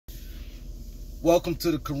Welcome to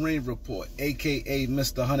the Kareem Report, aka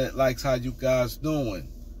Mr. 100 Likes. How you guys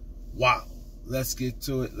doing? Wow. Let's get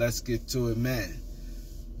to it. Let's get to it, man.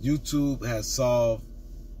 YouTube has solved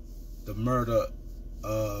the murder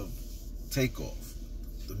of Takeoff.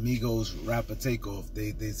 The Migos rapper Takeoff.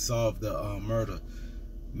 They solved the murder.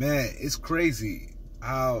 Man, it's crazy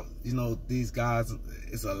how, these guys,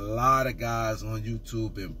 it's a lot of guys on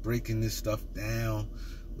YouTube and breaking this stuff down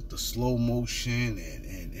with the slow motion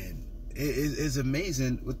and it's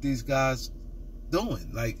amazing what these guys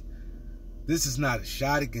doing. Like, this is not a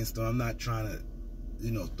shot against them. I'm not trying to,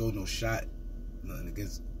 throw no shot, nothing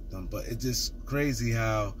against them, but it's just crazy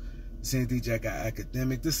how the same DJ got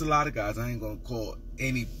academic. There's a lot of guys. I ain't gonna call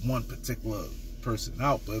any one particular person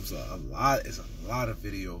out, but it's a lot of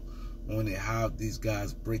video on it, how these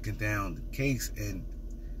guys breaking down the case, and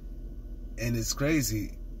it's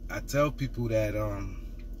crazy. I tell people that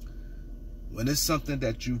when it's something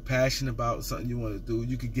that you're passionate about, something you want to do,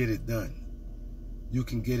 you can get it done. You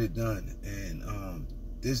can get it done. And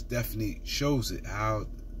this definitely shows it, how,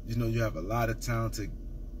 you have a lot of talented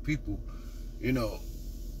people,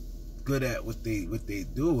 good at what they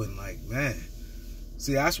do. And like, man,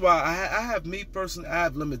 see, that's why I have, me personally, I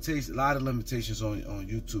have limitations, a lot of limitations on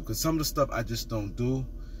YouTube, because some of the stuff I just don't do.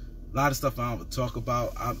 A lot of stuff I don't talk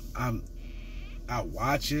about. I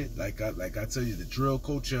watch it, like I tell you, the drill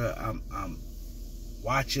culture. I'm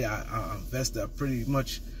watch it. I invest. I pretty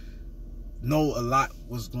much know a lot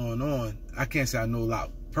what's going on. I can't say I know a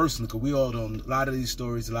lot personally, because we all don't. A lot of these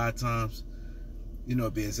stories, a lot of times,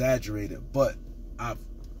 be exaggerated. But I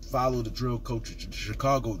follow the drill culture, the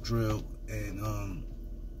Chicago drill, and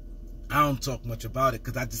I don't talk much about it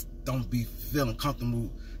because I just don't be feeling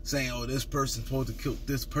comfortable saying, "Oh, this person's supposed to kill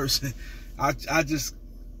this person." I just,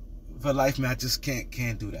 for life, man, I just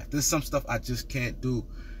can't do that. There's some stuff I just can't do.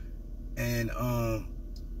 And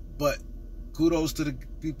but kudos to the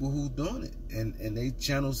people who doing it, and they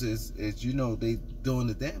channels is they doing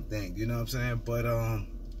the damn thing, you know what I'm saying? But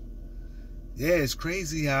yeah, it's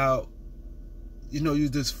crazy how you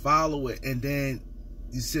just follow it, and then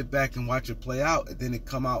you sit back and watch it play out, and then it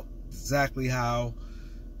come out exactly how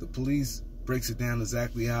the police breaks it down,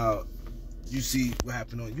 exactly how you see what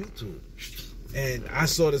happened on YouTube. And I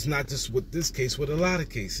saw this not just with this case, with a lot of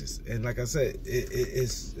cases. And like I said,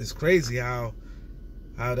 it's crazy how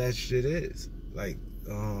that shit is. Like,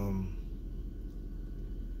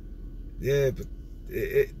 yeah, but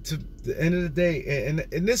to the end of the day,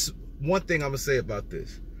 and this one thing I'm gonna say about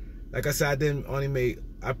this. Like I said,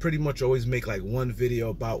 I pretty much always make like one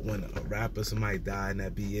video about when a rapper, somebody died, and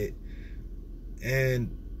that be it.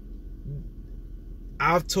 And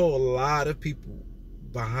I've told a lot of people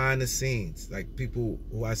behind the scenes, like people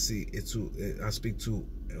who I speak to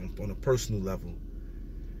on a personal level.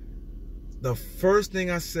 The first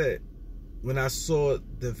thing I said when I saw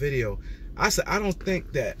the video, I said, I don't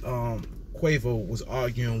think that Quavo was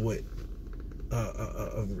arguing with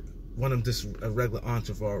one of just a regular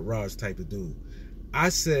entourage type of dude. I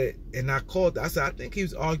said, and I said, I think he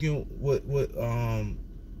was arguing with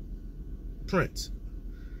Prince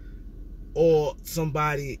or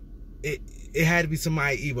somebody. It had to be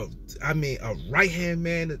somebody, either, a right-hand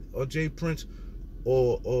man, or Jay Prince,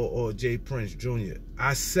 or Jay Prince Jr.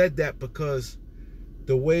 I said that because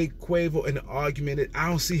the way Quavo in the argument, I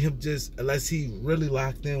don't see him just, unless he really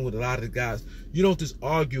locked in with a lot of the guys. You don't just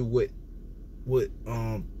argue with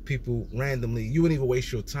people randomly. You wouldn't even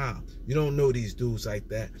waste your time. You don't know these dudes like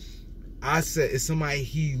that. I said it's somebody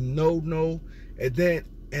he know,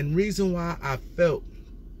 and reason why I felt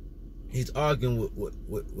he's arguing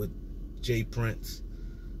with Jay Prince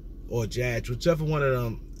or Jadge, whichever one of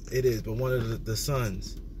them it is, but one of the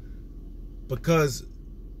sons, because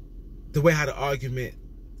the way how the argument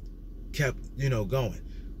kept going.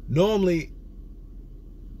 Normally,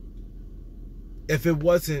 if it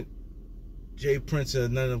wasn't Jay Prince or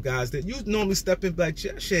none of them guys, that you normally step in like,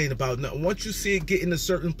 shit ain't about nothing. Once you see it get in a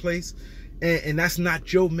certain place, and that's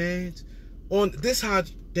not your man's, on this how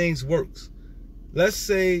things works. Let's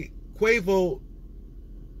say Quavo,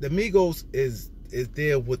 the Migos is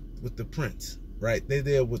there with the Prince, right? They're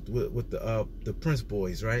there with the Prince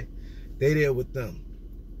boys, right? They there with them.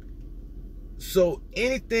 So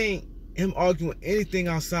him arguing anything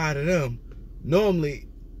outside of them, normally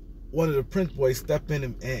one of the Prince boys step in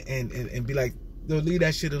and be like, "No, leave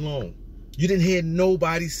that shit alone." You didn't hear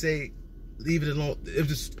nobody say, "Leave it alone." It was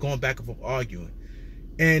just going back and forth arguing,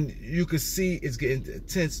 and you could see it's getting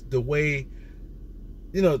tense. The way,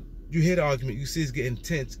 you hear the argument, you see it's getting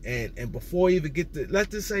tense, and before you even get to,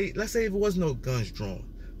 let's say if it was no guns drawn,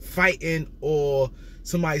 fighting, or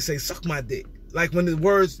somebody say, "Suck my dick," Like when the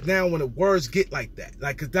words get like that,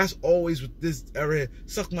 like, cause that's always with this area.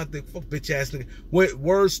 Suck my dick, fuck bitch ass nigga. When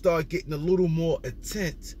words start getting a little more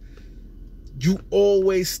intense, you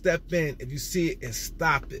always step in if you see it and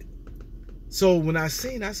stop it. So when I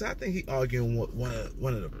said, I think he arguing with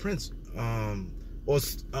one of the prince, or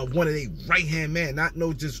one of they right hand man, not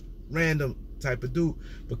no just random type of dude,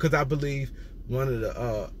 because I believe one of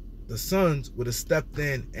the sons would have stepped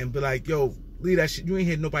in and be like, yo, leave that shit. You ain't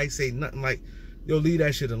hear nobody say nothing like, yo, leave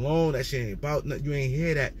that shit alone. That shit ain't about nothing. You ain't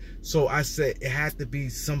hear that. So I said it had to be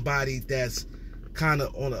somebody that's kind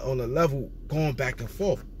of on a level going back and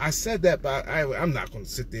forth. I said that, but I'm not going to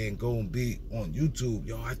sit there and go and be on YouTube.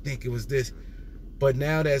 Yo, I think it was this. But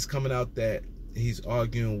now that's coming out that he's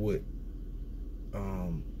arguing with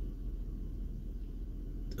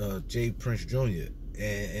Jay Prince Jr.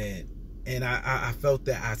 And I felt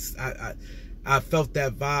that I felt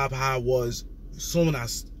that vibe how I was soon I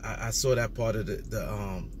saw that part of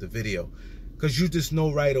the video, because you just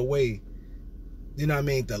know right away, you know what I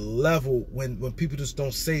mean, the level when people just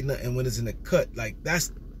don't say nothing when it's in the cut, like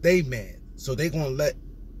that's they man, so they gonna let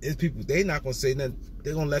his people, they not gonna say nothing,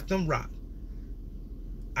 they gonna let them rock.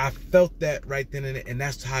 I felt that right then and there, and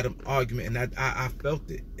that's how the argument, and I felt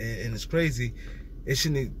it, and it's crazy. It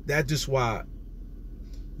shouldn't. That's just why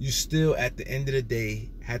you still at the end of the day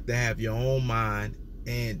have to have your own mind,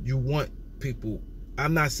 and you want people.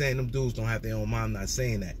 I'm not saying them dudes don't have their own mind. I'm not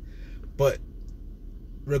saying that, but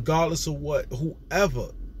regardless of what,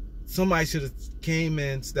 whoever, somebody should have came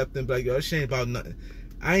in, stepped in, like, yo, this ain't about nothing.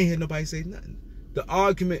 I ain't hear nobody say nothing. The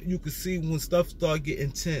argument, you could see when stuff start getting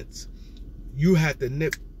intense, you had to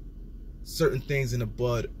nip certain things in the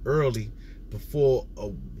bud early before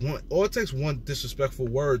or it takes one disrespectful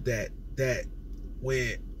word that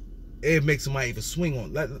where it makes somebody even swing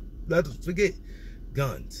on. Let us forget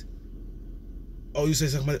guns. Oh, you say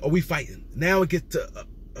something, oh, we fighting. Now it gets to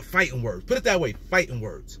a fighting word. Put it that way, fighting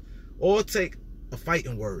words. Or take a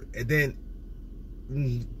fighting word, and then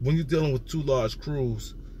when you're dealing with two large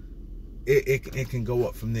crews, it can go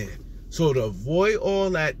up from there. So to avoid all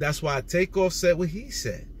that, that's why Takeoff said what he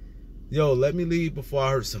said. Yo, let me leave before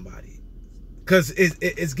I hurt somebody, cause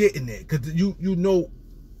it's getting there. Cause you know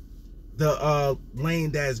the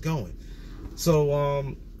lane that's going.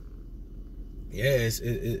 So yeah,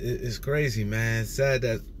 it's crazy, man. It's sad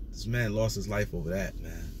that this man lost his life over that,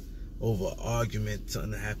 man. Over an argument,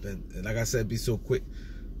 something that happened, and like I said, be so quick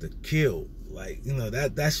to kill. Like, you know,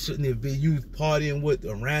 that shouldn't even be you partying with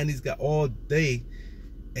around these guys all day,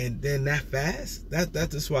 and then that fast. That's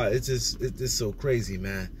just why it's just so crazy,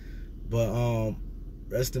 man. But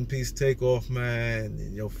rest in peace, Takeoff, man,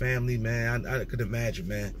 and your family, man. I could imagine,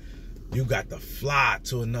 man. You got to fly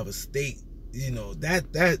to another state, you know,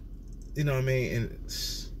 that you know what I mean, and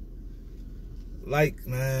like,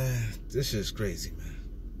 man, this is crazy, man.